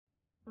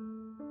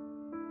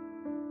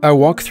I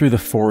walk through the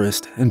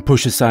forest and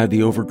push aside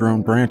the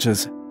overgrown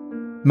branches.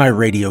 My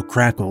radio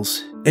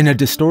crackles, and a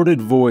distorted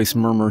voice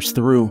murmurs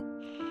through.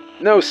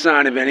 No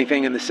sign of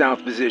anything in the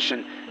south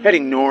position.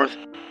 Heading north.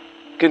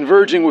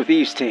 Converging with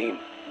east team.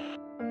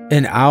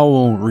 An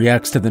owl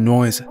reacts to the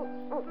noise,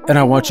 and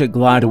I watch it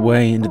glide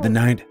away into the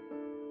night.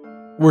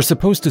 We're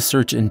supposed to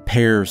search in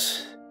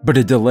pairs, but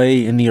a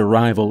delay in the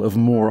arrival of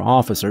more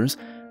officers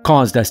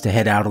caused us to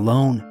head out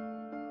alone.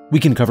 We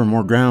can cover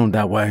more ground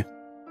that way.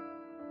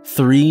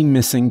 3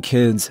 missing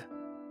kids.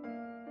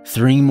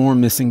 3 more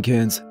missing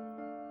kids.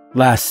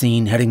 Last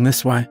seen heading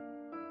this way.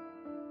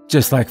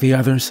 Just like the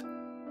others.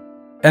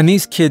 And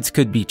these kids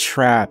could be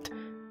trapped.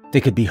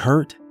 They could be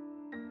hurt.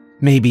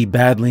 Maybe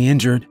badly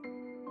injured.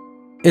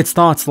 It's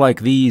thoughts like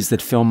these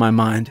that fill my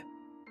mind.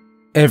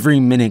 Every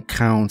minute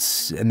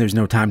counts, and there's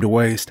no time to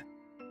waste.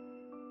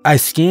 I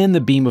scan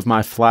the beam of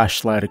my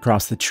flashlight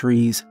across the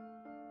trees,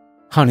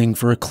 hunting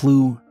for a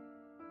clue,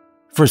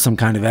 for some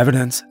kind of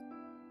evidence.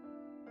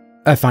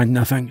 I find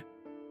nothing.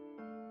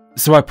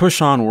 So I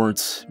push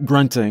onwards,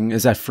 grunting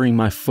as I free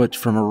my foot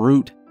from a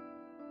root.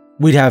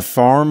 We'd have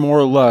far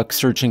more luck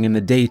searching in the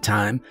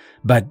daytime,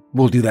 but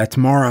we'll do that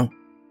tomorrow.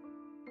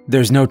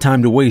 There's no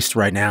time to waste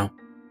right now.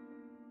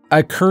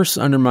 I curse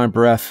under my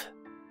breath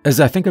as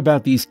I think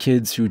about these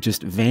kids who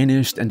just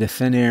vanished into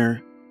thin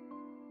air.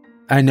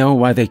 I know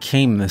why they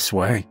came this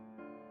way.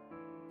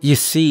 You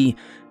see,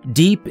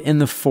 deep in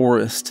the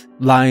forest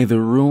lie the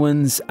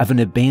ruins of an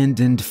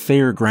abandoned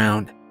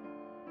fairground.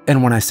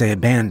 And when I say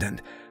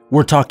abandoned,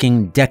 we're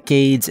talking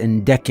decades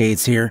and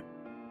decades here.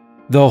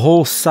 The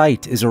whole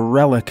site is a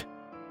relic.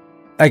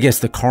 I guess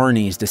the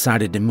carnies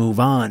decided to move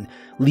on,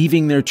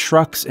 leaving their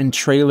trucks and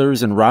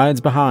trailers and rides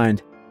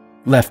behind,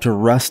 left to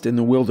rust in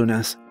the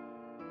wilderness,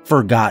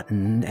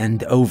 forgotten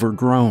and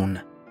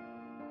overgrown.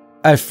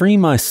 I free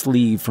my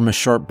sleeve from a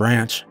sharp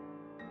branch,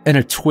 and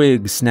a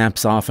twig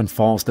snaps off and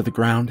falls to the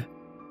ground.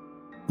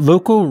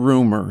 Local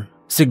rumor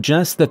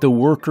suggests that the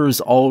workers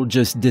all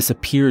just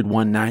disappeared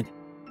one night,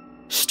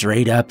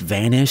 straight up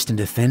vanished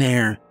into thin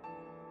air.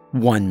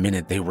 One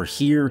minute they were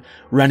here,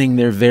 running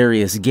their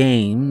various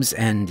games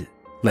and,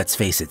 let's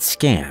face it,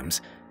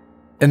 scams,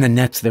 and the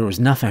next there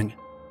was nothing.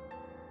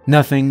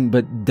 Nothing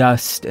but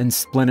dust and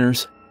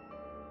splinters.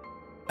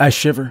 I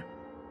shiver.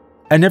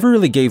 I never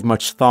really gave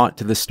much thought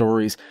to the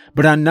stories,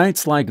 but on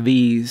nights like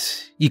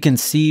these, you can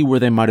see where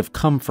they might have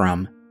come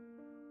from.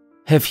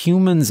 Have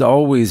humans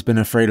always been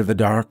afraid of the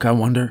dark, I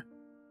wonder,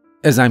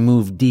 as I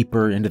move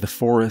deeper into the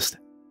forest?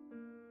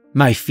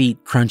 My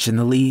feet crunch in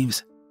the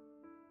leaves.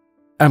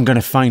 I'm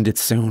gonna find it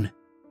soon.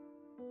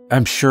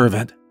 I'm sure of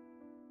it.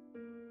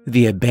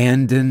 The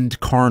abandoned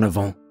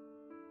carnival.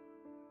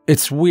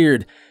 It's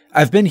weird.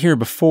 I've been here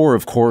before,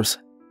 of course,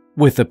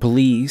 with the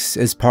police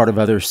as part of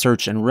other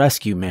search and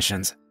rescue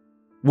missions.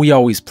 We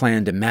always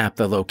plan to map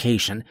the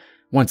location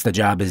once the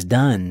job is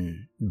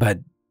done, but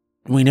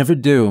we never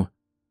do.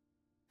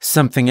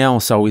 Something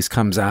else always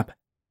comes up.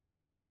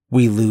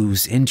 We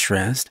lose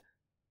interest.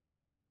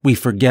 We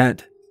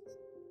forget.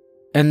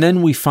 And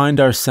then we find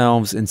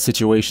ourselves in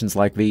situations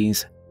like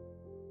these.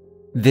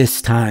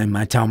 This time,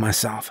 I tell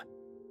myself.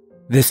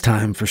 This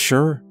time for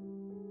sure.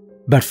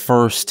 But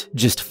first,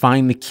 just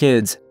find the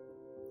kids.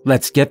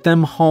 Let's get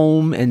them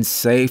home and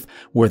safe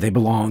where they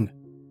belong.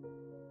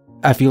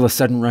 I feel a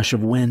sudden rush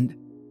of wind.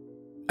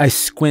 I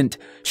squint,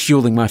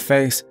 shielding my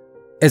face,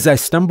 as I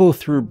stumble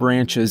through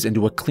branches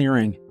into a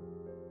clearing.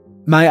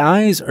 My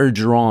eyes are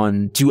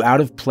drawn to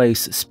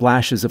out-of-place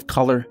splashes of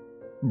color,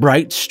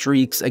 bright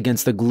streaks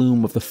against the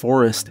gloom of the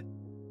forest.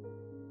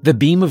 The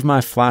beam of my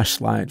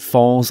flashlight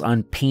falls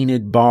on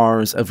painted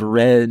bars of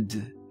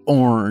red,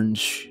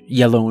 orange,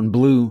 yellow, and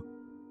blue.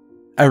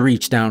 I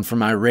reach down for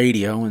my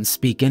radio and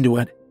speak into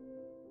it.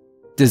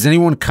 Does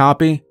anyone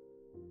copy?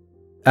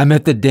 I'm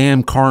at the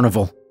damn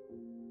carnival.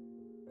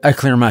 I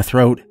clear my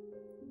throat.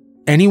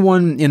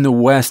 Anyone in the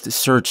West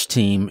search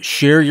team,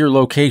 share your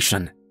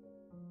location.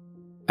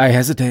 I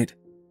hesitate,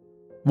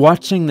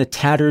 watching the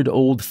tattered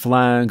old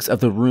flags of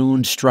the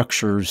ruined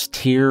structures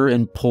tear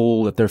and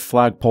pull at their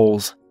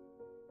flagpoles.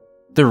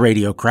 The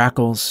radio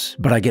crackles,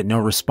 but I get no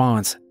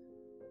response.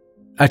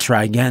 I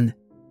try again.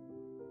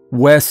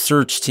 West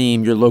search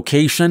team, your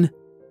location?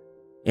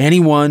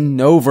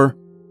 Anyone, over.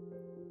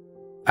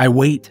 I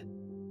wait,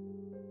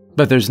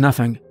 but there's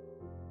nothing.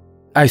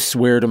 I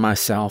swear to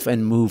myself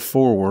and move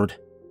forward.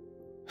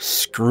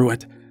 Screw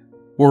it.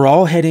 We're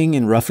all heading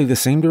in roughly the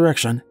same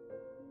direction.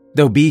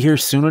 They'll be here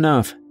soon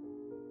enough.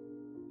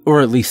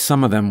 Or at least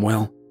some of them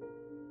will.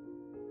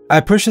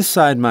 I push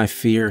aside my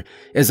fear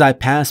as I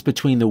pass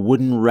between the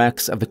wooden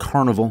wrecks of the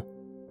carnival.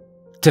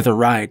 To the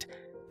right,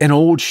 an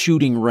old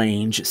shooting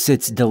range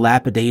sits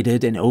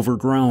dilapidated and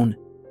overgrown.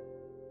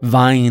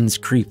 Vines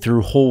creep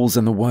through holes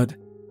in the wood,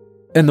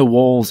 and the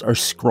walls are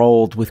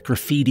scrawled with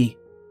graffiti.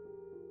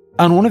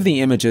 On one of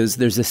the images,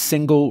 there's a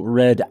single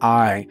red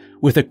eye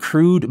with a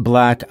crude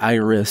black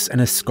iris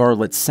and a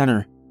scarlet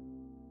center.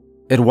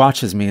 It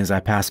watches me as I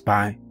pass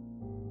by.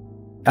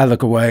 I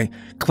look away,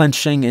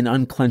 clenching and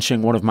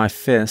unclenching one of my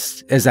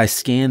fists as I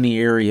scan the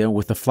area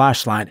with the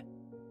flashlight.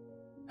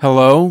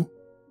 Hello?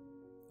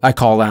 I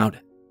call out.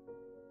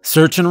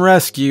 Search and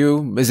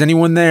rescue. Is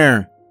anyone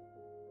there?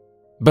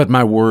 But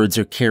my words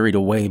are carried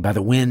away by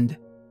the wind.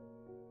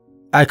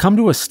 I come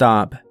to a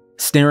stop,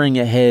 staring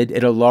ahead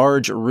at a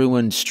large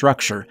ruined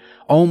structure,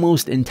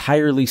 almost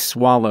entirely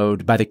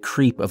swallowed by the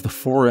creep of the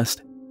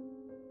forest.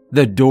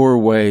 The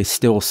doorway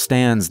still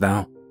stands,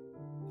 though.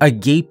 A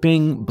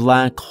gaping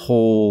black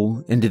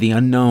hole into the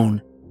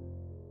unknown.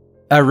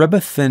 I rub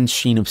a thin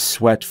sheen of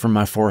sweat from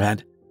my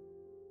forehead.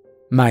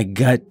 My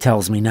gut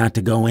tells me not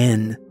to go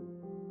in,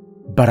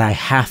 but I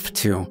have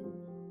to.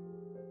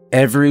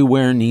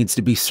 Everywhere needs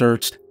to be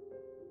searched.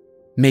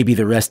 Maybe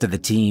the rest of the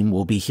team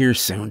will be here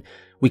soon.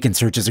 We can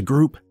search as a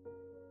group.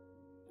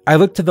 I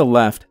look to the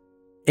left,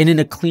 and in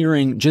a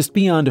clearing just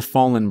beyond a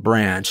fallen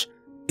branch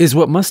is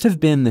what must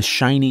have been the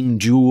shining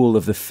jewel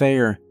of the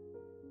fair,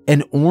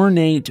 an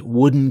ornate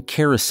wooden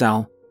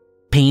carousel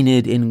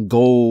painted in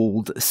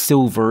gold,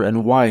 silver,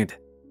 and white.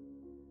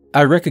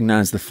 I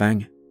recognize the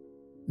thing,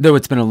 though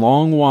it's been a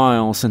long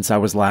while since I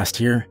was last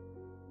here.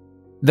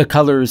 The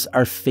colors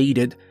are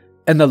faded,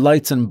 and the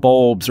lights and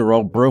bulbs are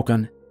all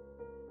broken.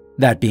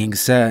 That being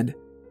said,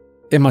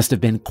 it must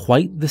have been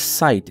quite the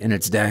sight in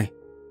its day.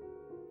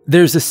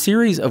 There's a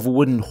series of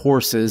wooden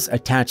horses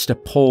attached to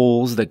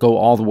poles that go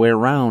all the way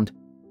around.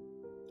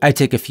 I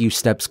take a few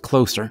steps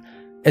closer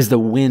as the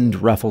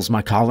wind ruffles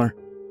my collar.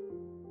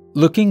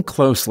 Looking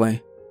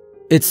closely,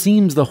 it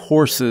seems the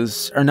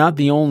horses are not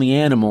the only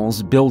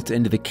animals built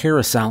into the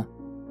carousel.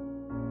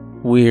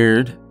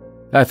 Weird,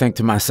 I think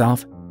to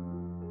myself.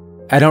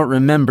 I don't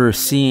remember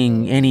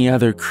seeing any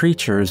other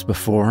creatures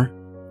before.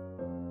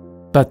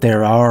 But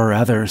there are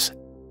others.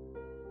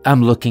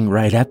 I'm looking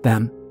right at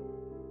them.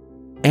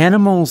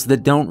 Animals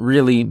that don't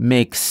really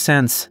make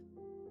sense.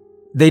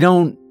 They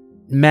don't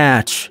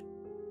match.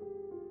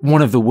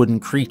 One of the wooden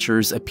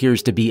creatures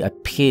appears to be a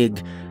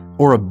pig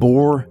or a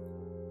boar,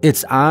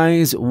 its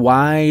eyes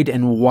wide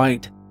and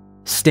white,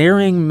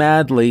 staring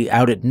madly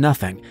out at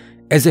nothing,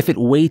 as if it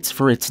waits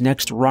for its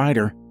next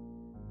rider.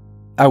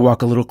 I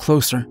walk a little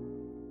closer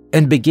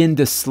and begin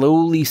to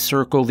slowly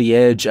circle the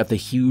edge of the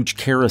huge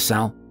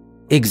carousel,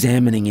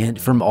 examining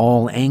it from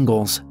all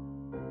angles.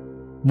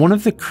 One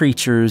of the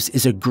creatures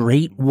is a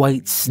great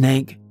white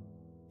snake.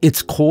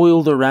 It's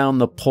coiled around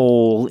the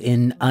pole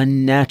in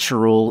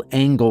unnatural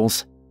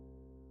angles.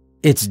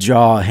 Its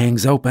jaw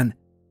hangs open,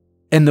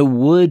 and the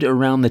wood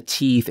around the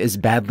teeth is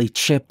badly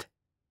chipped.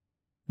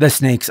 The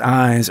snake's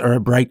eyes are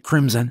a bright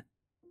crimson,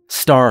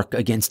 stark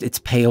against its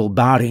pale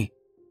body.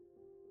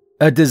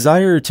 A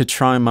desire to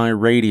try my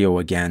radio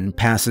again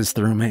passes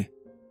through me,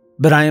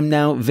 but I am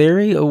now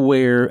very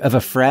aware of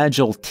a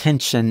fragile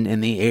tension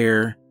in the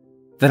air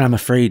that I'm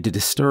afraid to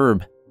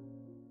disturb.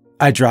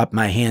 I drop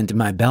my hand to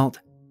my belt,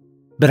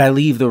 but I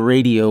leave the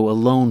radio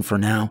alone for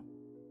now.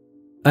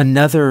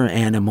 Another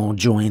animal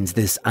joins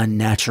this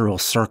unnatural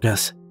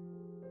circus.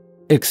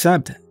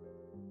 Except,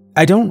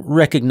 I don't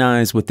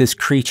recognize what this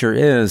creature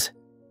is.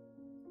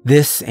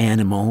 This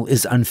animal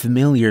is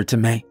unfamiliar to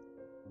me.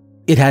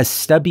 It has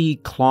stubby,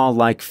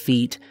 claw-like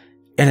feet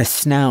and a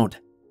snout.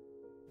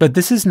 But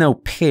this is no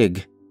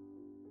pig.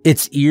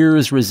 Its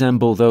ears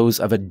resemble those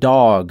of a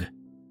dog.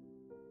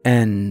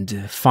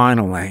 And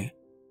finally,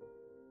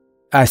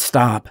 I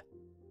stop.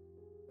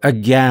 A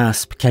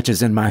gasp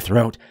catches in my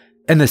throat,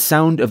 and the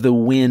sound of the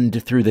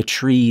wind through the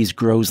trees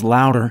grows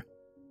louder.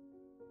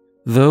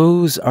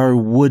 Those are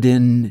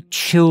wooden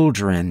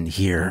children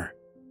here.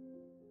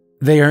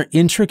 They are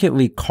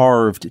intricately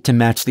carved to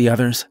match the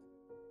others.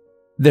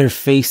 Their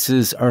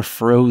faces are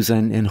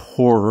frozen in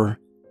horror.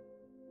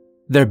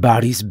 Their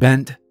bodies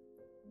bent.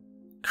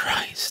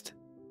 Christ,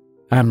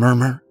 I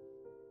murmur.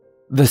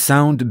 The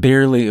sound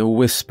barely a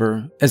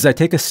whisper as I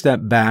take a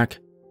step back,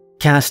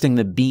 casting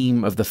the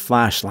beam of the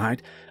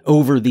flashlight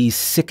over these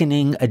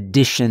sickening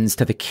additions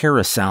to the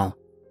carousel.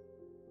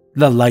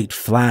 The light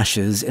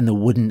flashes in the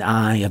wooden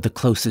eye of the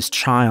closest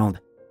child.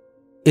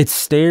 It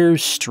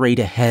stares straight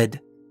ahead,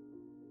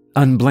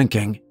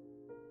 unblinking.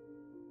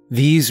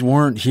 These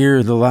weren't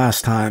here the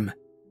last time.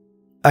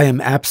 I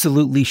am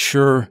absolutely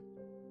sure.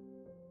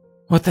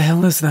 What the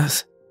hell is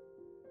this?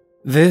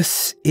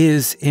 This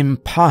is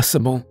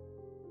impossible.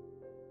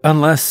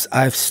 Unless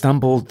I've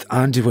stumbled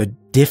onto a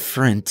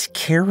different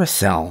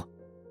carousel.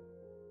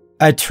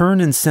 I turn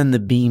and send the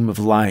beam of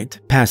light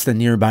past the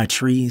nearby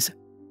trees,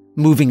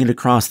 moving it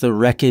across the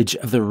wreckage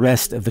of the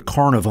rest of the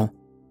carnival.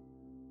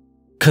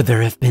 Could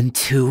there have been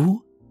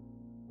two?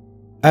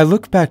 I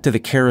look back to the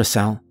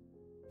carousel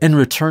and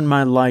return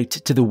my light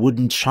to the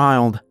wooden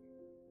child.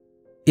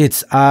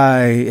 Its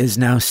eye is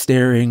now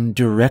staring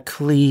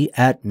directly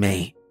at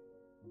me.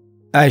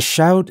 I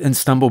shout and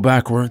stumble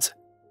backwards,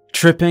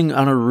 tripping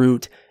on a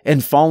root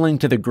and falling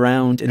to the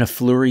ground in a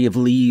flurry of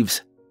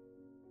leaves.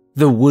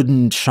 The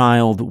wooden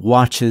child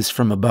watches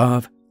from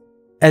above,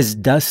 as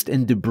dust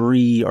and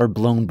debris are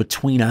blown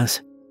between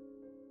us.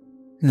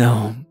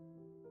 No,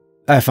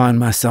 I find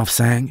myself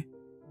saying,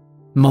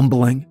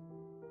 mumbling,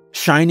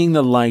 shining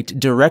the light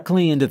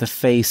directly into the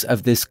face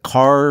of this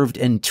carved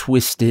and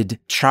twisted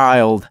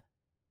child.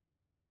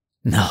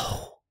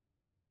 No,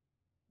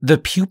 The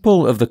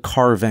pupil of the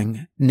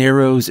carving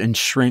narrows and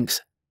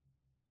shrinks,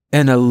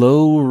 and a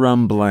low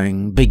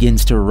rumbling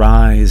begins to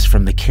rise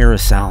from the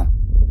carousel.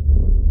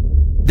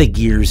 The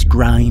gears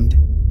grind,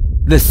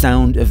 the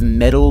sound of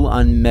metal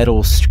on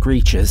metal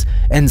screeches,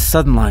 and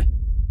suddenly,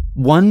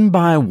 one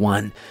by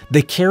one,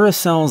 the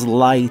carousel's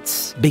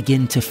lights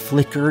begin to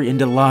flicker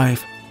into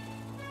life.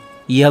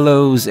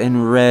 Yellows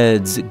and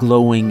reds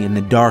glowing in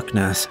the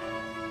darkness.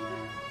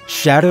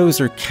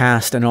 Shadows are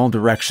cast in all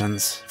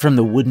directions from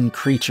the wooden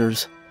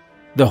creatures,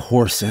 the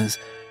horses,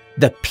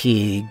 the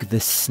pig, the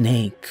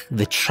snake,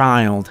 the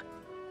child,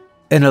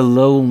 and a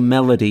low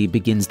melody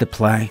begins to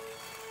play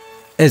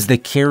as the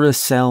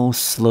carousel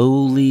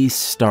slowly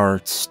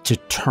starts to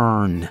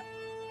turn.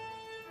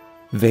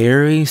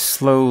 Very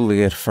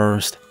slowly at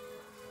first,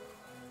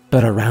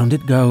 but around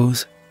it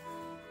goes,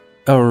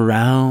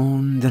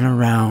 around and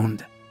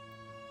around.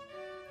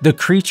 The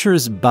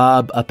creatures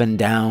bob up and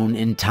down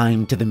in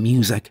time to the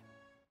music.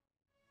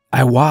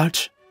 I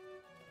watch,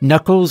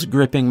 knuckles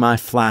gripping my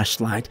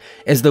flashlight,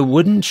 as the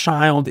wooden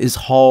child is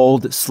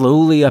hauled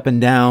slowly up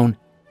and down,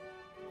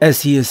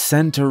 as he is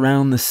sent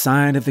around the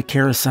side of the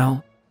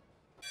carousel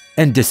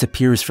and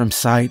disappears from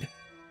sight.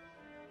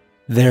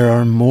 There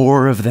are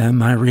more of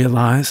them, I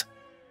realize.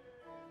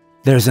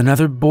 There's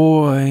another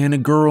boy and a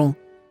girl,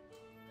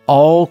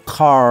 all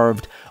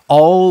carved,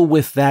 all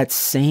with that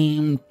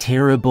same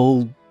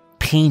terrible,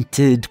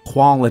 painted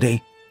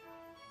quality.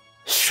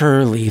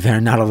 Surely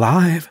they're not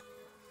alive.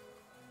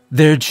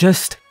 They're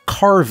just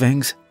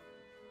carvings,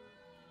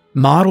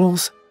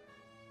 models.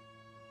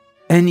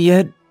 And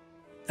yet,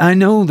 I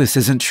know this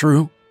isn't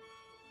true.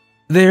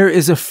 There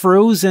is a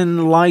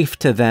frozen life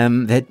to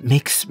them that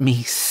makes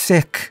me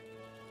sick.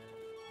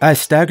 I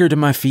stagger to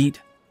my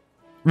feet,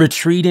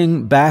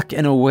 retreating back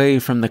and away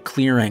from the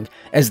clearing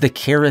as the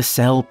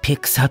carousel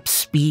picks up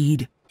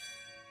speed.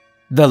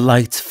 The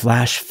lights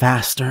flash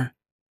faster,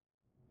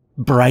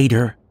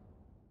 brighter,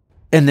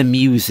 and the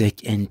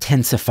music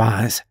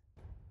intensifies,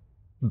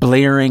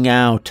 blaring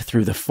out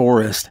through the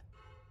forest.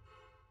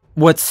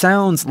 What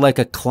sounds like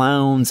a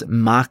clown's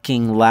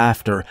mocking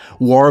laughter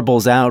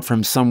warbles out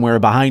from somewhere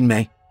behind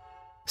me,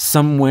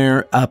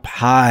 somewhere up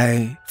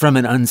high from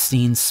an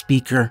unseen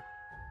speaker.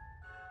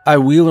 I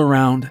wheel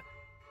around,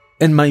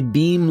 and my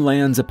beam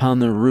lands upon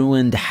the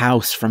ruined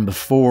house from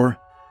before,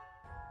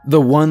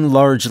 the one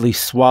largely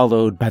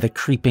swallowed by the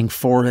creeping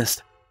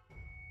forest,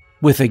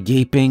 with a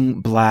gaping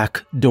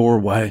black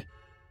doorway.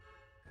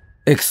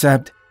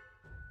 Except,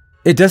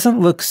 it doesn't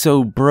look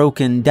so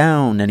broken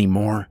down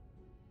anymore.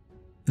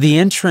 The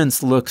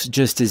entrance looks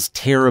just as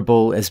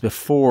terrible as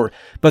before,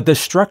 but the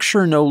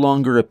structure no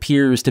longer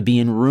appears to be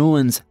in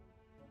ruins.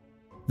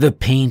 The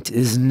paint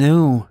is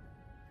new.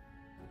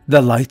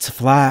 The lights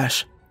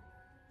flash.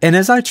 And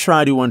as I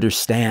try to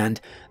understand,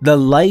 the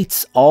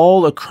lights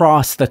all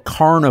across the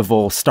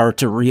carnival start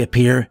to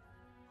reappear.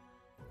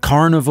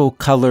 Carnival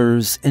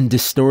colors and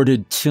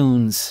distorted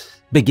tunes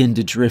begin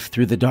to drift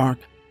through the dark.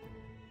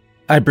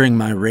 I bring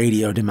my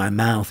radio to my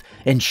mouth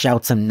and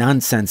shout some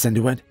nonsense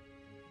into it,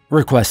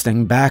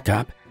 requesting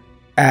backup,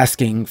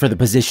 asking for the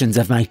positions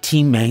of my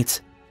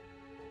teammates.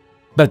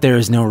 But there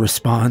is no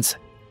response.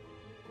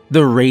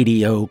 The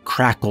radio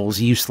crackles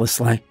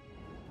uselessly.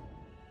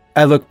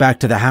 I look back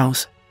to the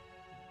house.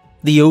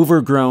 The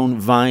overgrown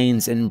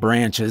vines and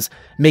branches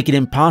make it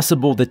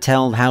impossible to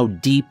tell how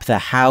deep the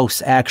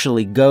house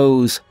actually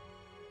goes.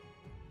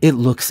 It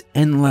looks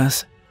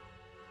endless.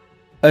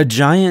 A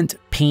giant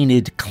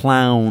painted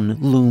clown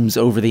looms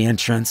over the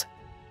entrance.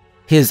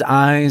 His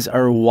eyes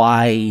are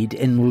wide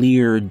and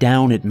leer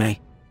down at me.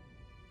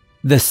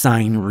 The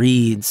sign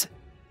reads,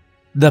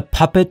 "The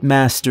Puppet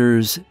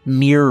Master's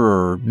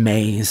Mirror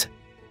Maze."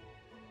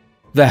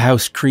 The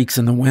house creaks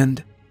in the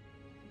wind.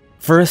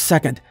 For a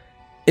second,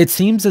 it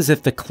seems as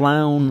if the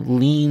clown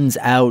leans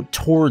out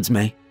towards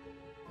me.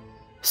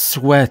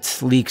 Sweat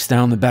leaks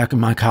down the back of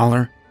my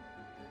collar.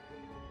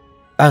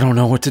 I don't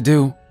know what to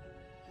do.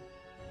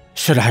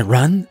 Should I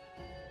run?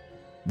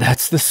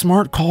 That's the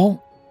smart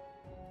call.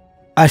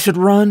 I should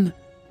run.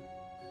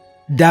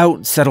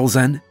 Doubt settles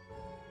in,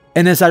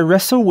 and as I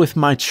wrestle with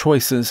my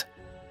choices,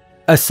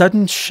 a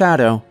sudden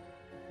shadow,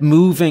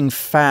 moving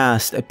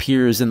fast,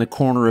 appears in the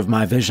corner of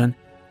my vision.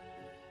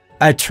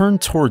 I turn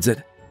towards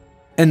it,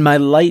 and my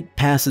light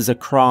passes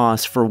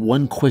across for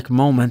one quick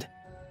moment.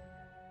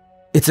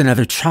 It's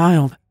another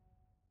child.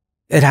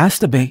 It has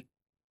to be.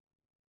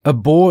 A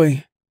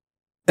boy.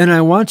 And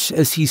I watch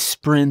as he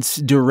sprints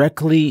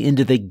directly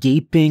into the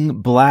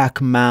gaping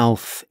black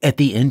mouth at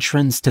the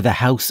entrance to the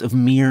House of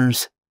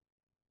Mirrors,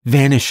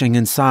 vanishing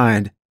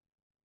inside.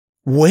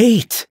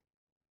 Wait!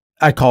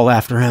 I call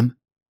after him.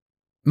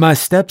 My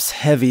steps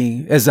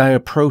heavy as I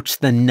approach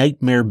the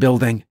nightmare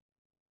building.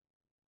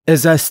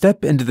 As I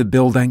step into the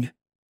building,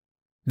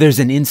 there's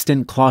an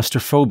instant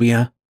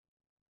claustrophobia.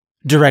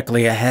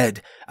 Directly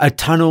ahead, a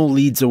tunnel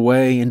leads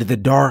away into the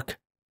dark,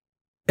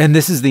 and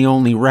this is the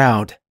only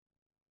route.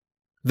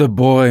 The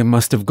boy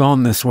must have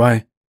gone this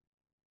way.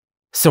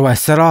 So I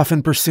set off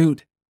in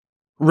pursuit,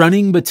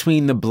 running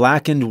between the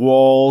blackened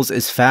walls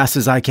as fast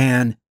as I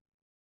can.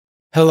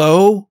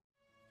 "Hello?"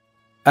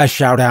 I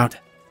shout out.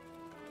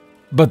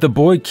 But the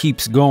boy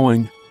keeps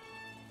going.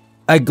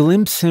 I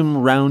glimpse him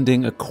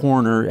rounding a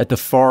corner at the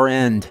far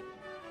end.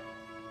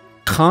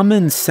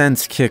 Common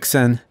sense kicks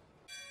in,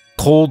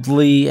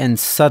 coldly and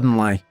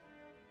suddenly.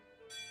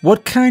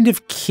 What kind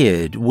of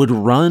kid would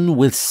run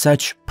with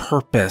such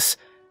purpose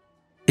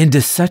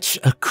into such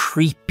a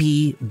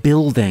creepy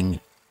building?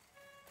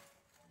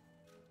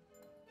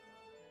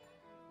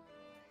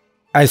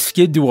 I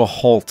skid to a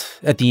halt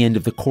at the end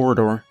of the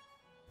corridor,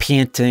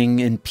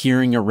 panting and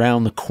peering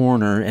around the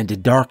corner into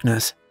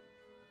darkness.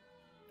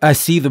 I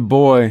see the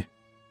boy,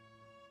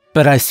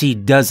 but I see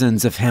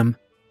dozens of him,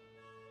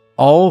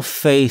 all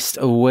faced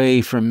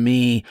away from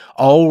me,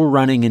 all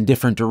running in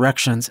different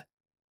directions.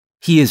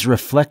 He is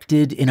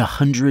reflected in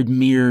 100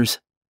 mirrors.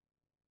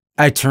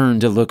 I turn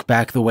to look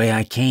back the way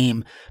I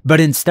came, but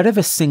instead of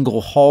a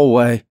single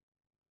hallway,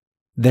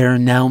 there are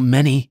now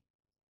many,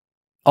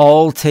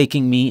 all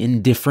taking me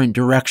in different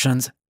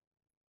directions.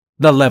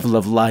 The level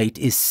of light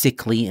is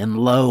sickly and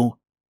low.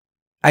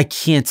 I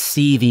can't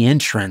see the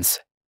entrance.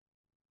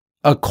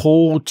 A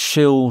cold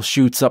chill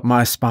shoots up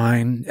my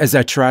spine as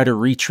I try to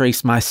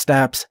retrace my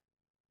steps.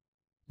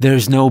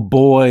 There's no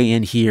boy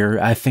in here,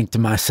 I think to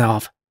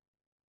myself.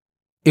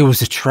 It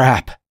was a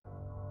trap.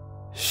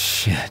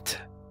 Shit,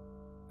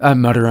 I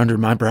mutter under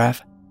my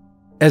breath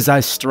as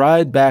I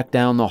stride back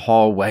down the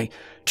hallway,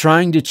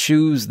 trying to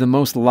choose the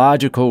most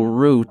logical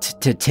route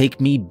to take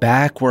me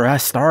back where I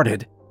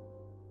started.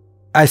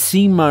 I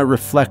see my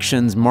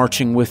reflections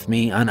marching with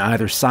me on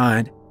either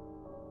side,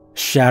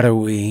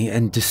 shadowy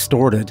and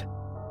distorted.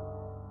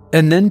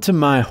 And then to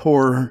my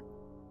horror,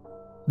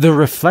 the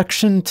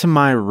reflection to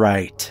my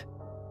right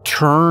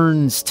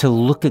turns to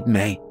look at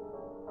me.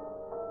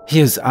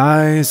 His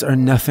eyes are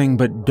nothing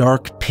but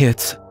dark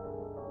pits.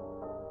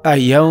 I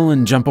yell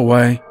and jump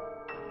away,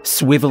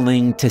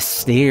 swiveling to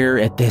stare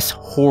at this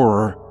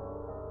horror.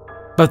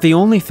 But the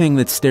only thing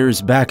that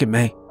stares back at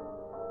me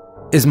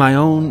is my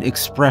own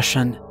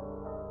expression.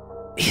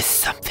 "Is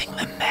something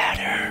the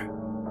matter?"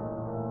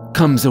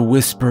 comes a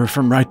whisper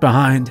from right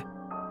behind.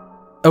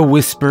 A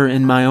whisper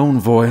in my own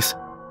voice.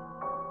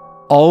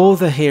 All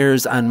the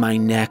hairs on my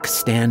neck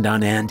stand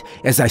on end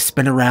as I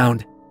spin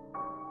around,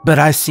 but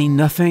I see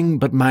nothing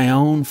but my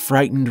own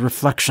frightened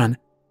reflection.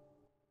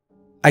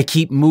 I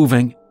keep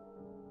moving.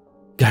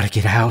 "Gotta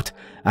get out,"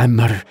 I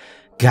mutter.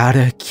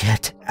 "Gotta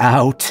get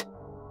out."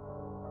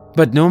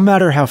 But no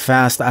matter how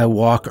fast I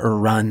walk or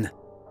run,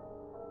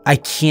 I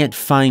can't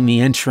find the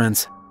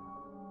entrance.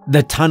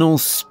 The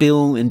tunnels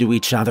spill into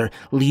each other,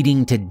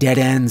 leading to dead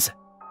ends.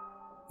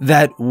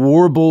 That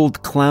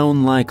warbled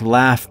clown-like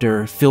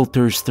laughter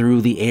filters through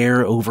the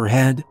air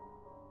overhead.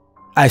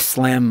 I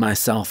slam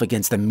myself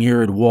against the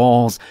mirrored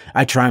walls.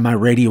 I try my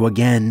radio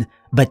again,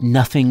 but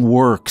nothing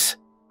works.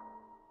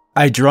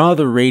 I draw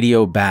the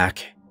radio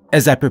back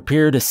as I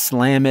prepare to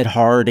slam it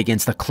hard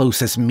against the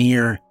closest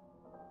mirror.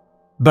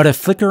 But a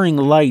flickering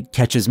light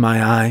catches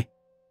my eye.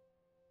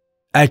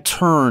 I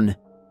turn,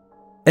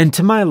 and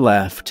to my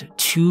left,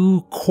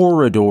 2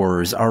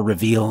 corridors are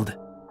revealed.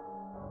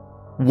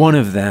 One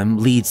of them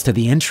leads to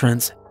the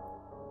entrance.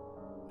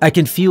 I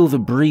can feel the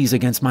breeze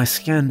against my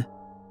skin.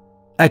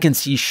 I can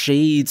see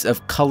shades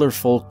of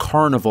colorful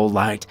carnival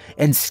light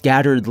and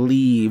scattered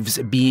leaves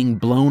being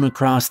blown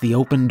across the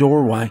open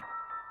doorway.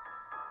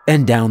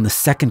 And down the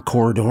second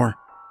corridor,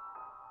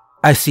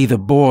 I see the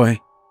boy,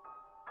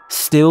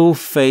 still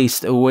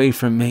faced away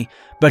from me,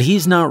 but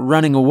he's not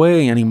running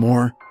away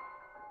anymore.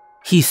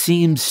 He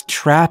seems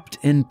trapped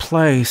in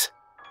place.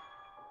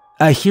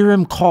 I hear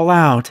him call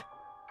out,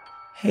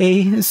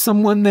 "Hey, is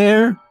someone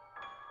there?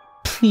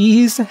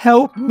 Please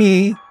help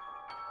me."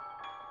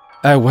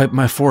 I wipe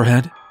my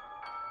forehead.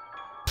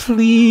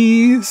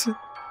 "Please,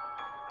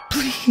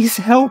 please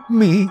help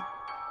me."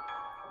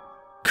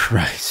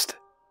 Christ,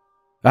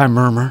 I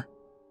murmur,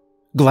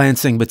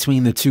 glancing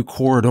between the 2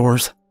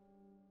 corridors.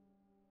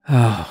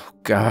 Oh,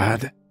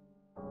 God.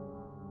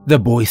 The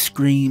boy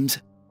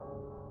screams,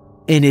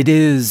 and it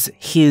is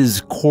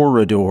his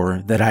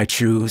corridor that I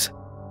choose.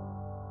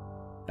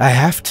 I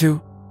have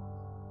to.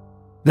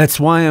 That's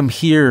why I'm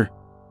here.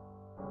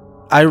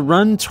 I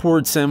run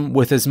towards him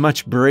with as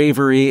much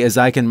bravery as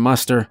I can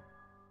muster.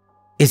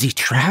 Is he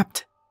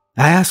trapped?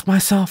 I ask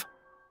myself.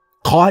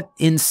 Caught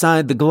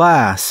inside the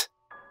glass.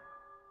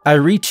 I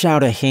reach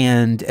out a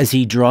hand as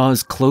he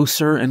draws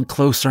closer and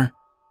closer.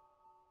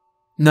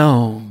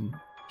 No,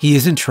 he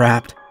isn't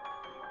trapped.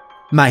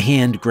 My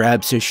hand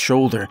grabs his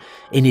shoulder,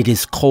 and it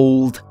is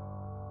cold,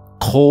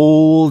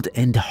 cold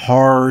and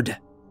hard.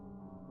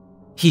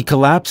 He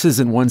collapses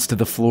and once to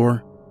the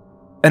floor,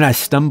 and I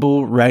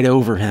stumble right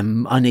over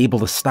him, unable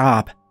to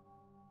stop.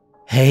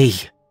 "Hey,"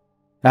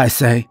 I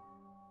say.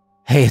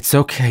 "Hey, it's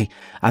okay.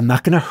 I'm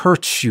not gonna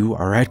hurt you,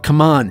 all right?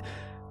 Come on.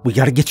 We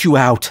gotta get you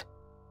out."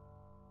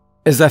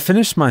 As I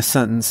finish my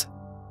sentence,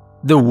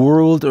 the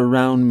world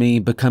around me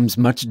becomes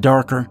much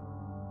darker.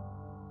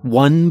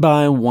 One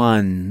by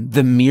one,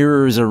 the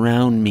mirrors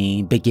around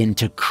me begin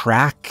to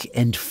crack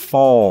and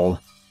fall.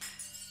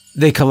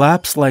 They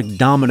collapse like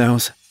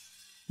dominoes,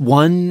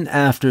 one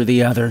after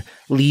the other,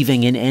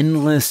 leaving an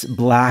endless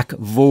black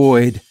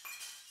void.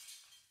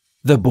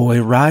 The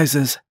boy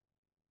rises,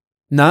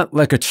 not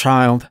like a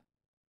child,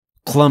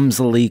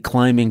 clumsily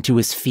climbing to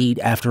his feet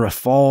after a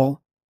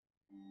fall,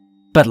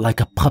 but like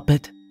a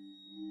puppet,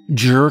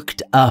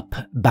 jerked up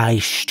by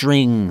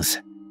strings.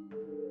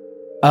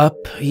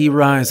 Up he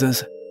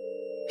rises,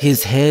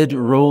 his head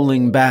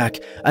rolling back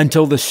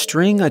until the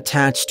string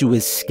attached to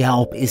his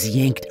scalp is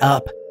yanked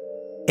up,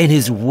 and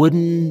his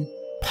wooden,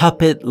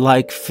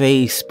 puppet-like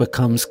face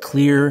becomes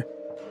clear.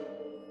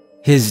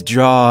 His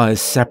jaw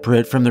is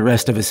separate from the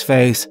rest of his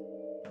face.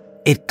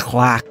 It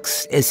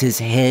clacks as his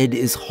head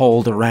is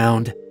hauled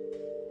around.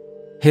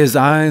 His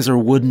eyes are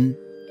wooden,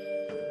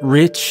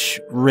 rich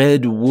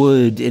red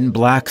wood in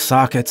black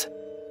sockets.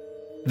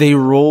 They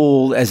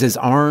roll as his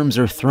arms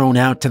are thrown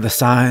out to the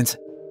sides.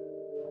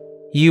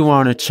 "You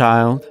aren't a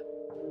child,"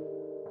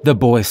 the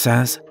boy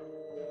says,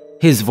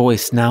 his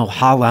voice now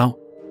hollow.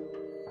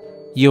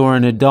 "You're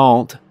an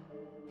adult.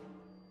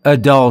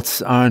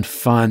 Adults aren't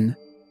fun.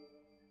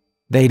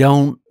 They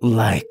don't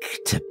like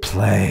to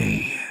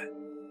play."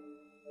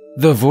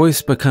 The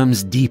voice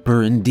becomes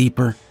deeper and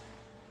deeper,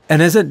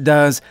 and as it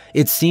does,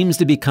 it seems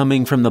to be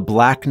coming from the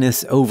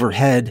blackness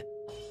overhead.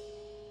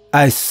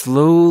 I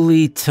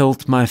slowly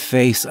tilt my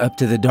face up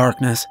to the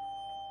darkness,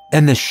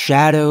 and the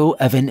shadow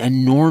of an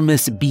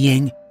enormous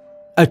being,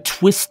 a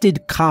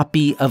twisted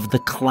copy of the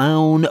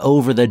clown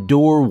over the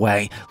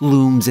doorway,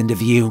 looms into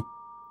view.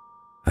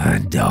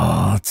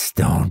 "Adults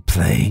don't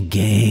play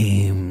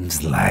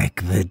games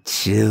like the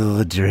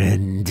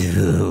children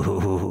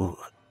do,"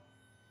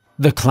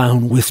 the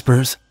clown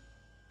whispers,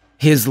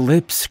 his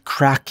lips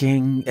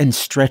cracking and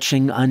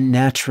stretching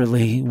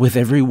unnaturally with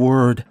every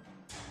word.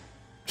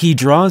 He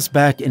draws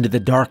back into the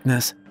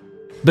darkness,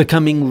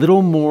 becoming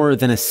little more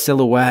than a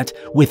silhouette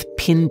with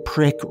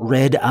pinprick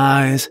red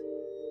eyes.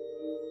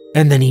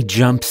 And then he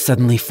jumps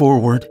suddenly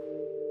forward,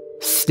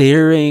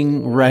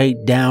 staring right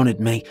down at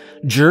me,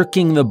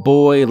 jerking the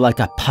boy like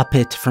a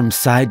puppet from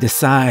side to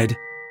side.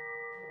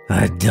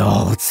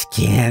 "Adults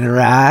can't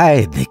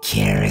ride the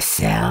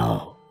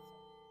carousel."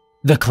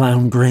 The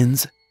clown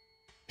grins,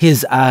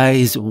 his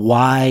eyes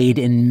wide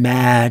and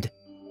mad.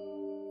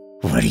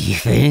 "What do you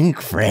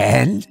think,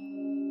 friend?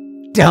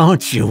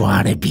 Don't you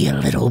want to be a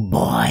little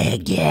boy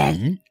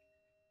again?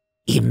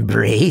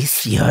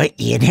 Embrace your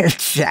inner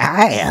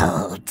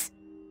child."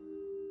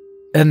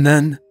 And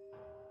then,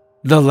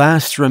 the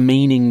last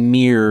remaining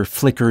mirror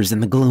flickers in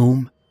the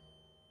gloom.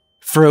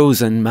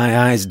 Frozen, my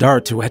eyes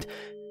dart to it,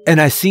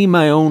 and I see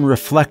my own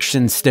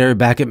reflection stare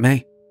back at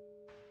me.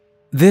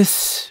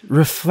 This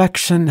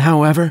reflection,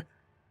 however,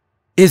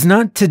 is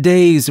not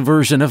today's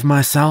version of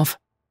myself.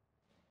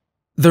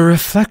 The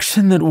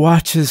reflection that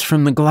watches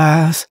from the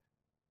glass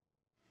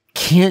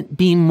can't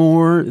be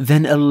more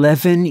than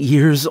 11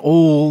 years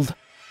old.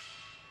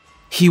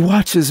 He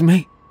watches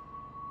me,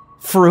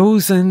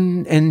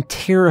 frozen and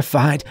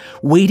terrified,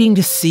 waiting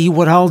to see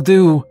what I'll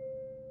do.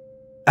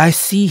 I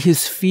see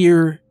his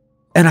fear,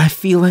 and I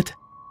feel it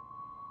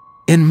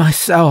in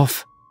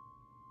myself.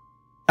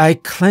 I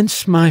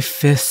clench my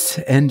fists,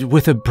 and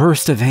with a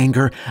burst of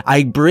anger,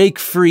 I break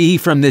free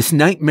from this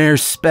nightmare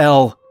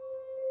spell.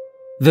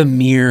 The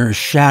mirror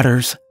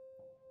shatters.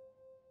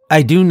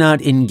 I do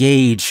not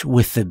engage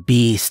with the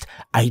beast,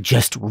 I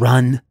just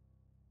run.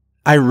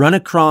 I run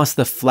across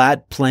the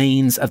flat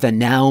plains of the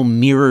now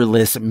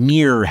mirrorless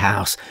mirror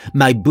house,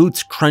 my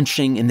boots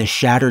crunching in the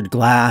shattered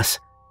glass,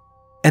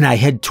 and I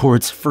head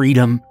towards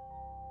freedom.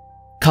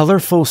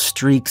 Colorful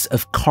streaks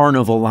of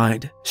carnival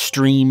light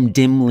stream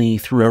dimly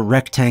through a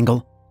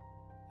rectangle.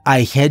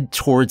 I head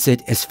towards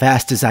it as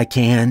fast as I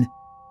can.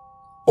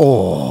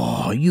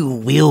 "Oh, you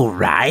will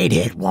ride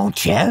it,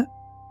 won't you?"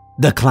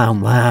 the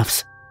clown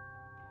laughs.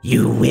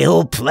 "You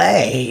will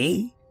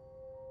play."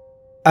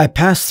 I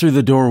pass through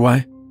the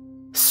doorway,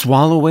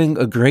 swallowing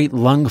a great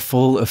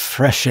lungful of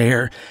fresh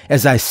air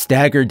as I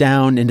stagger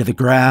down into the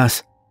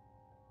grass.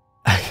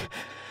 I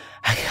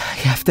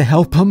have to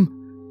help him,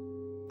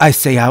 I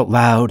say out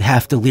loud,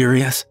 half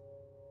delirious.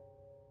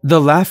 The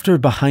laughter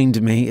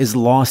behind me is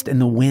lost in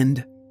the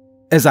wind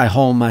as I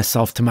haul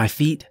myself to my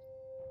feet,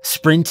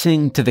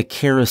 sprinting to the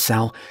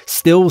carousel,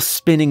 still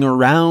spinning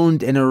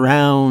around and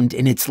around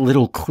in its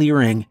little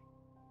clearing.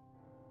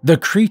 The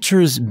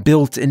creatures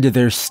built into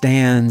their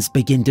stands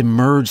begin to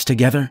merge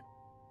together,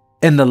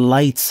 and the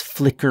lights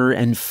flicker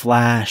and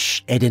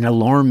flash at an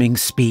alarming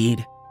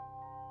speed.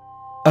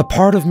 A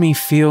part of me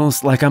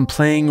feels like I'm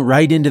playing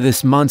right into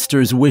this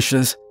monster's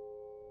wishes,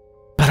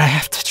 but I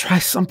have to try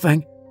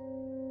something,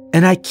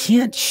 and I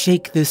can't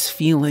shake this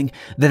feeling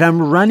that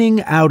I'm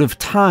running out of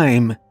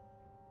time.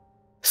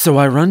 So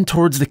I run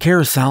towards the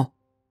carousel,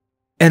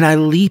 and I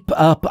leap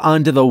up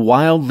onto the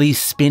wildly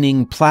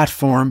spinning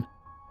platform.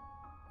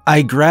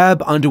 I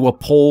grab onto a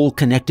pole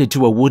connected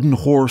to a wooden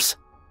horse.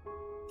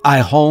 I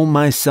haul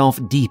myself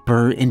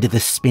deeper into the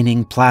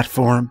spinning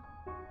platform.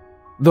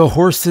 The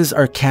horses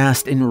are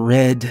cast in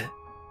red,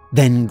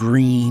 then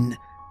green,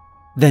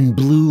 then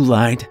blue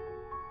light.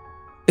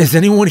 "Is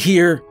anyone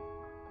here?"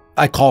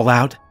 I call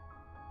out.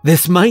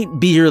 This might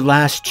be your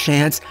last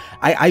chance.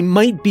 I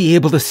might be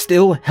able to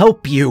still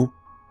help you.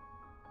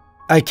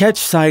 I catch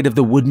sight of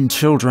the wooden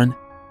children,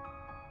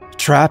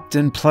 trapped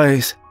in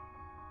place,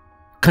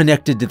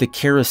 connected to the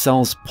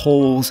carousel's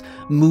poles,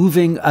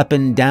 moving up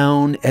and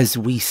down as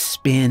we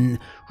spin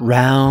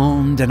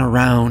round and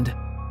around.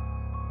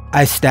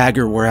 I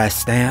stagger where I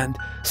stand,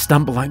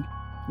 stumbling,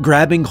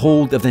 grabbing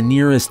hold of the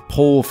nearest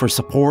pole for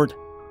support.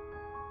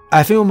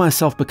 I feel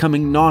myself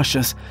becoming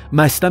nauseous.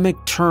 My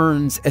stomach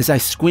turns as I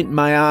squint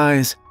my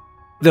eyes.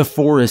 The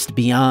forest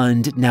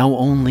beyond, now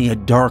only a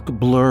dark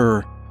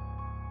blur.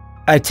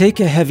 I take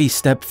a heavy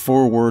step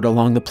forward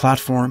along the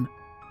platform,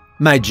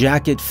 my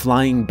jacket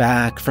flying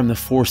back from the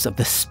force of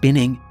the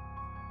spinning.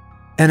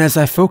 And as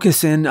I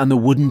focus in on the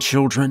wooden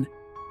children,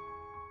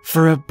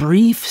 for a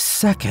brief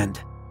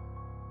second,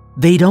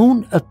 they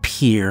don't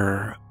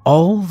appear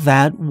all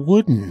that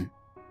wooden.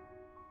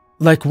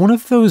 Like one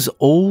of those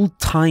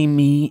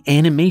old-timey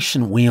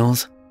animation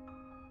wheels.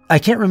 I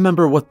can't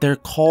remember what they're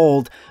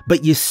called,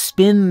 but you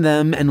spin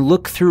them and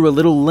look through a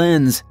little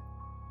lens,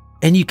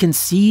 and you can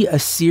see a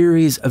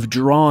series of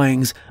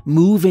drawings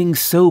moving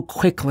so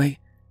quickly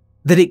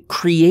that it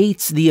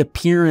creates the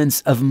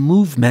appearance of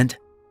movement,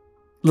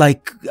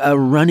 like a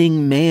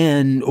running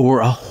man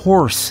or a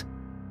horse.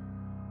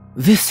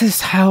 This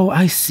is how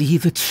I see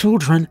the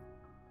children.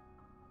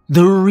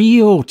 The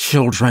real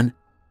children.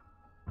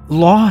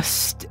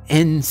 Lost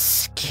and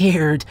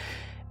scared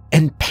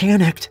and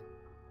panicked.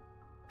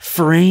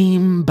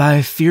 Frame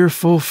by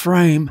fearful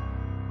frame.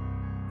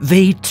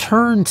 They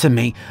turn to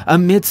me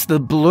amidst the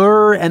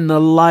blur and the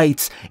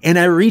lights, and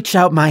I reach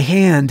out my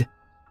hand.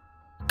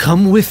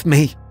 "Come with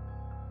me,"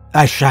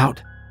 I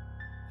shout.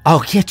 "I'll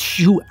get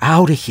you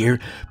out of here.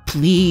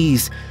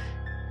 Please,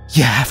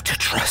 you have to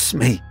trust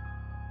me."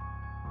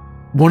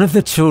 One of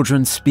the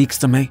children speaks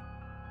to me,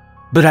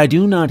 but I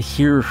do not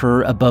hear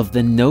her above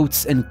the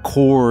notes and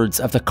chords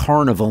of the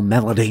carnival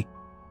melody.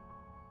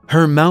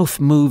 Her mouth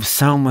moves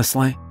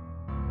soundlessly,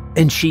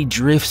 and she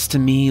drifts to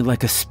me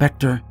like a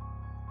specter.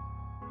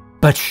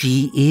 But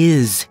she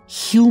is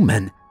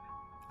human.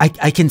 I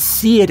can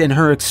see it in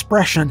her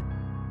expression.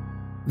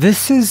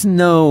 This is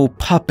no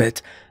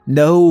puppet,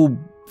 no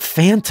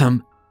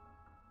phantom.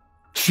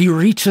 She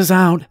reaches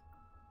out,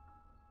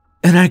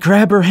 and I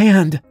grab her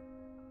hand.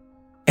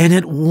 And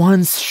at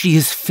once she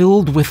is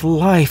filled with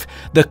life,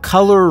 the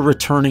color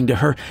returning to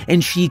her,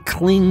 and she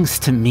clings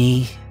to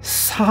me,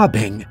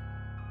 sobbing.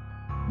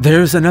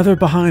 There's another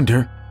behind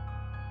her,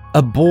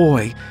 a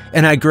boy,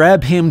 and I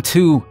grab him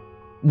too,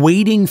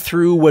 wading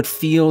through what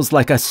feels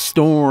like a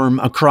storm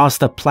across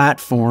the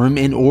platform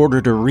in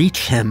order to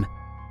reach him.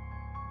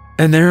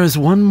 And there is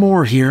one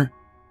more here,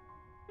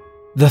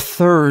 the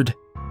third.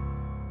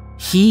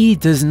 He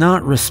does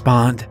not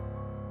respond.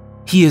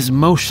 He is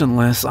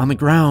motionless on the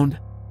ground.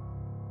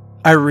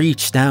 I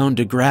reach down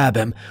to grab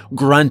him,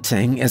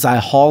 grunting as I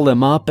haul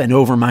him up and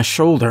over my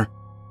shoulder.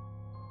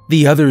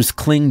 The others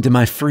cling to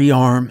my free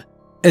arm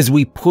as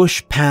we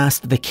push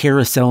past the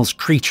carousel's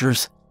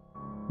creatures,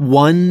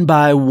 one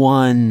by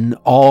one,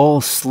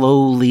 all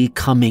slowly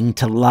coming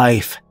to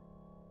life.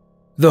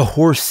 The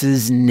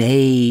horses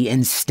neigh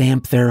and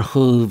stamp their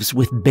hooves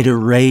with bitter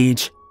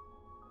rage.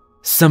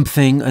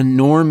 Something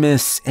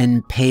enormous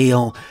and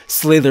pale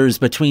slithers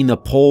between the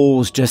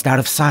poles just out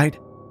of sight.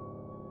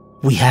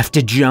 "We have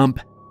to jump,"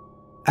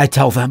 I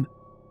tell them.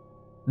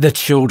 The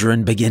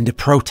children begin to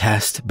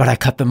protest, but I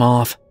cut them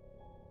off.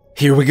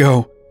 "Here we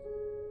go.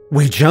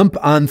 We jump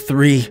on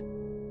 3.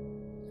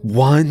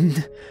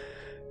 1,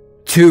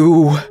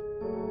 2,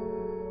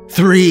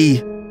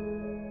 3.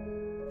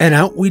 And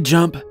out we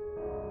jump,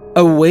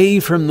 away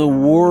from the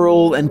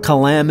whirl and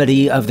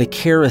calamity of the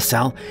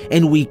carousel,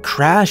 and we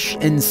crash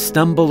and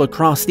stumble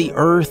across the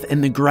earth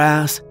and the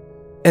grass,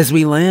 as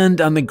we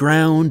land on the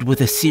ground with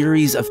a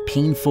series of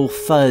painful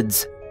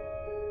thuds.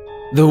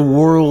 The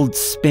world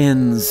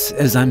spins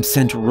as I'm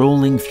sent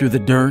rolling through the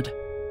dirt.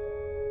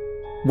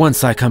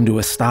 Once I come to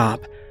a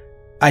stop,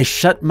 I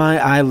shut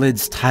my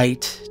eyelids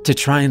tight to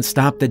try and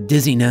stop the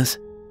dizziness.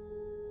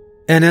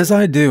 And as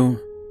I do,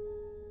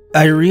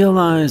 I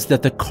realize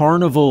that the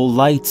carnival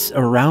lights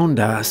around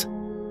us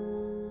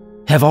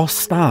have all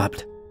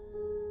stopped.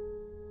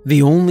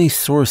 The only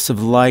source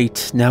of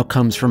light now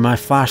comes from my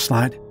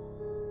flashlight.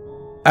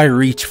 I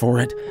reach for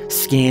it,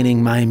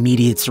 scanning my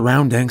immediate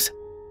surroundings.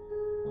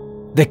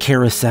 The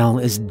carousel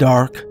is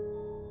dark.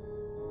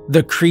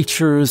 The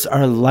creatures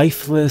are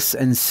lifeless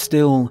and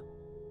still.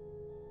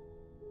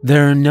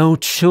 There are no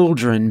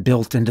children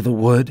built into the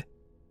wood.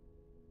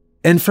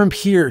 And from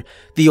here,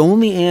 the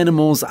only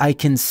animals I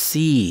can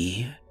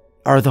see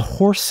are the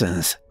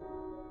horses.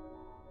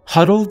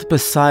 Huddled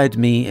beside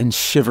me and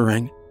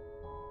shivering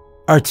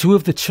are 2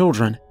 of the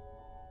children.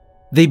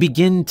 They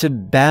begin to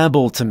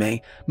babble to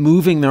me,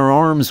 moving their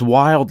arms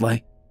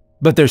wildly,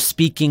 but they're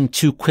speaking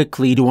too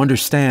quickly to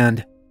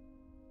understand.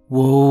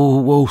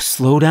 Whoa,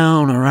 slow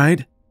down, all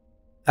right?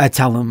 I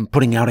tell them,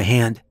 putting out a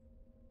hand.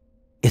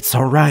 It's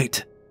all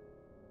right.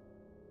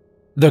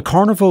 The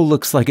carnival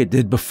looks like it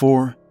did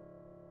before,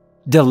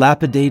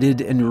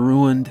 dilapidated and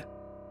ruined.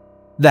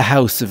 The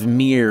House of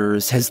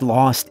Mirrors has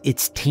lost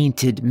its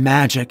tainted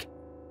magic,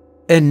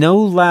 and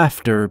no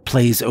laughter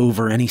plays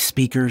over any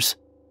speakers.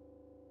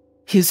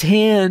 His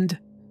hand,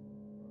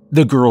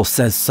 the girl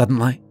says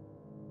suddenly,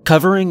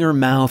 covering her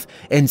mouth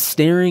and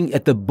staring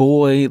at the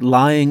boy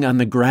lying on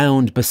the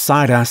ground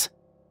beside us.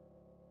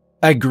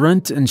 I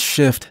grunt and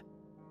shift,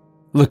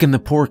 looking the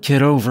poor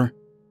kid over.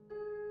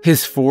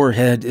 His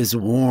forehead is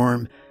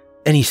warm,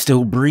 and he's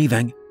still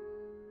breathing.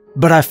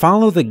 But I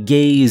follow the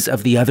gaze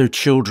of the other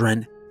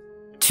children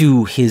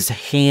to his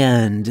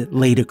hand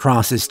laid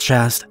across his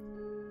chest.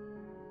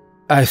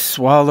 I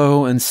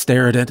swallow and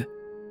stare at it,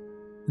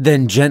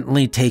 then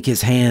gently take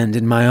his hand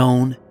in my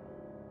own.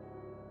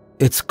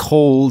 It's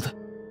cold.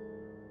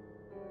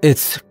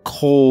 It's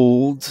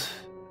cold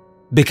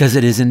because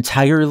it is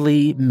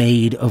entirely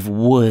made of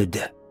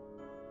wood.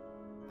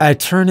 I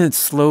turn it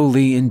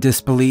slowly in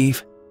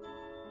disbelief,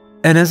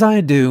 and as I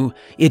do,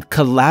 it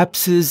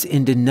collapses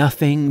into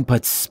nothing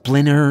but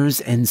splinters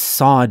and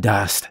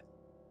sawdust.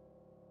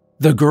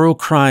 The girl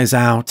cries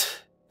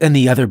out, and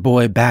the other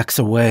boy backs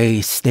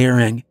away,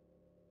 staring.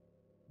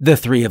 The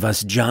three of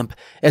us jump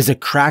as a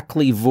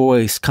crackly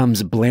voice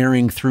comes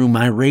blaring through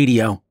my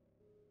radio.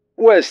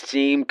 West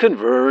team,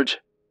 converge.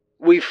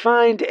 We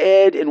find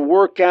Ed and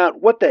work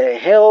out what the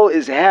hell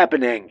is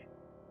happening.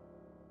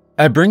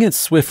 I bring it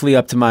swiftly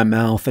up to my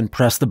mouth and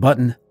press the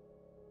button.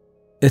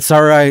 It's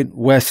all right,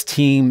 West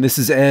team, this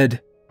is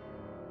Ed.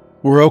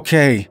 We're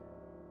okay.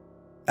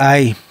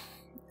 I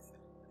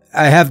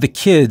have the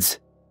kids.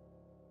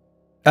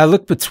 I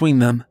look between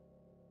them.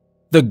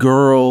 The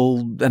girl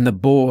and the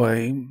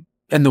boy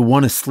and the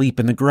one asleep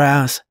in the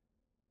grass.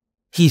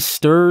 He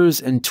stirs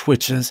and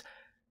twitches,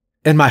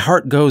 and my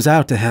heart goes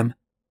out to him.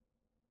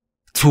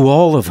 To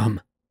all of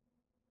them.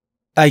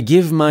 I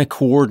give my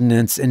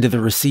coordinates into the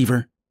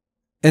receiver,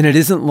 and it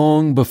isn't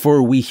long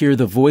before we hear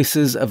the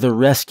voices of the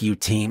rescue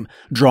team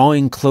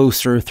drawing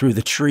closer through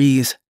the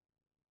trees.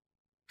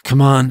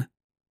 Come on,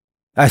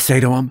 I say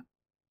to him,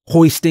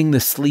 hoisting the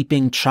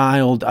sleeping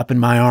child up in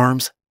my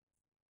arms.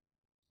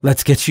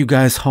 Let's get you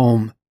guys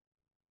home.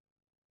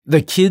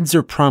 The kids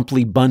are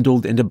promptly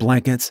bundled into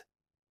blankets,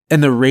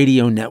 and the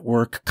radio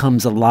network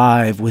comes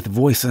alive with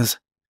voices.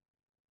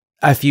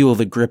 I feel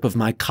the grip of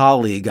my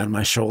colleague on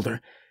my shoulder,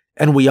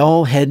 and we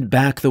all head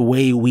back the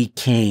way we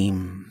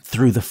came,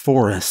 through the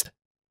forest.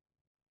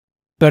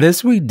 But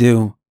as we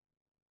do,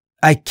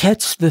 I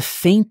catch the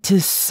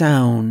faintest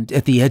sound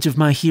at the edge of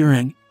my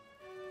hearing,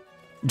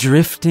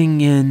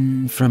 drifting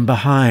in from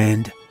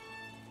behind.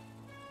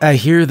 I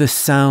hear the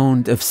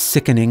sound of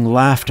sickening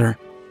laughter.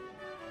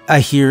 I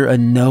hear a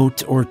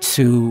note or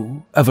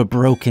two of a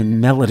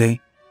broken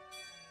melody.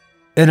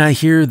 And I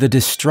hear the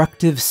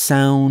destructive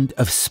sound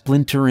of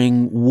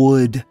splintering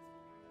wood.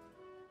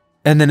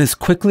 And then as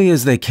quickly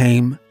as they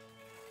came,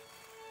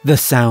 the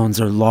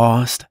sounds are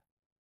lost.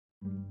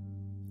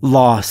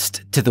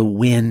 Lost to the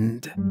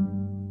wind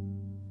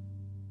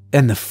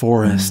and the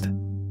forest.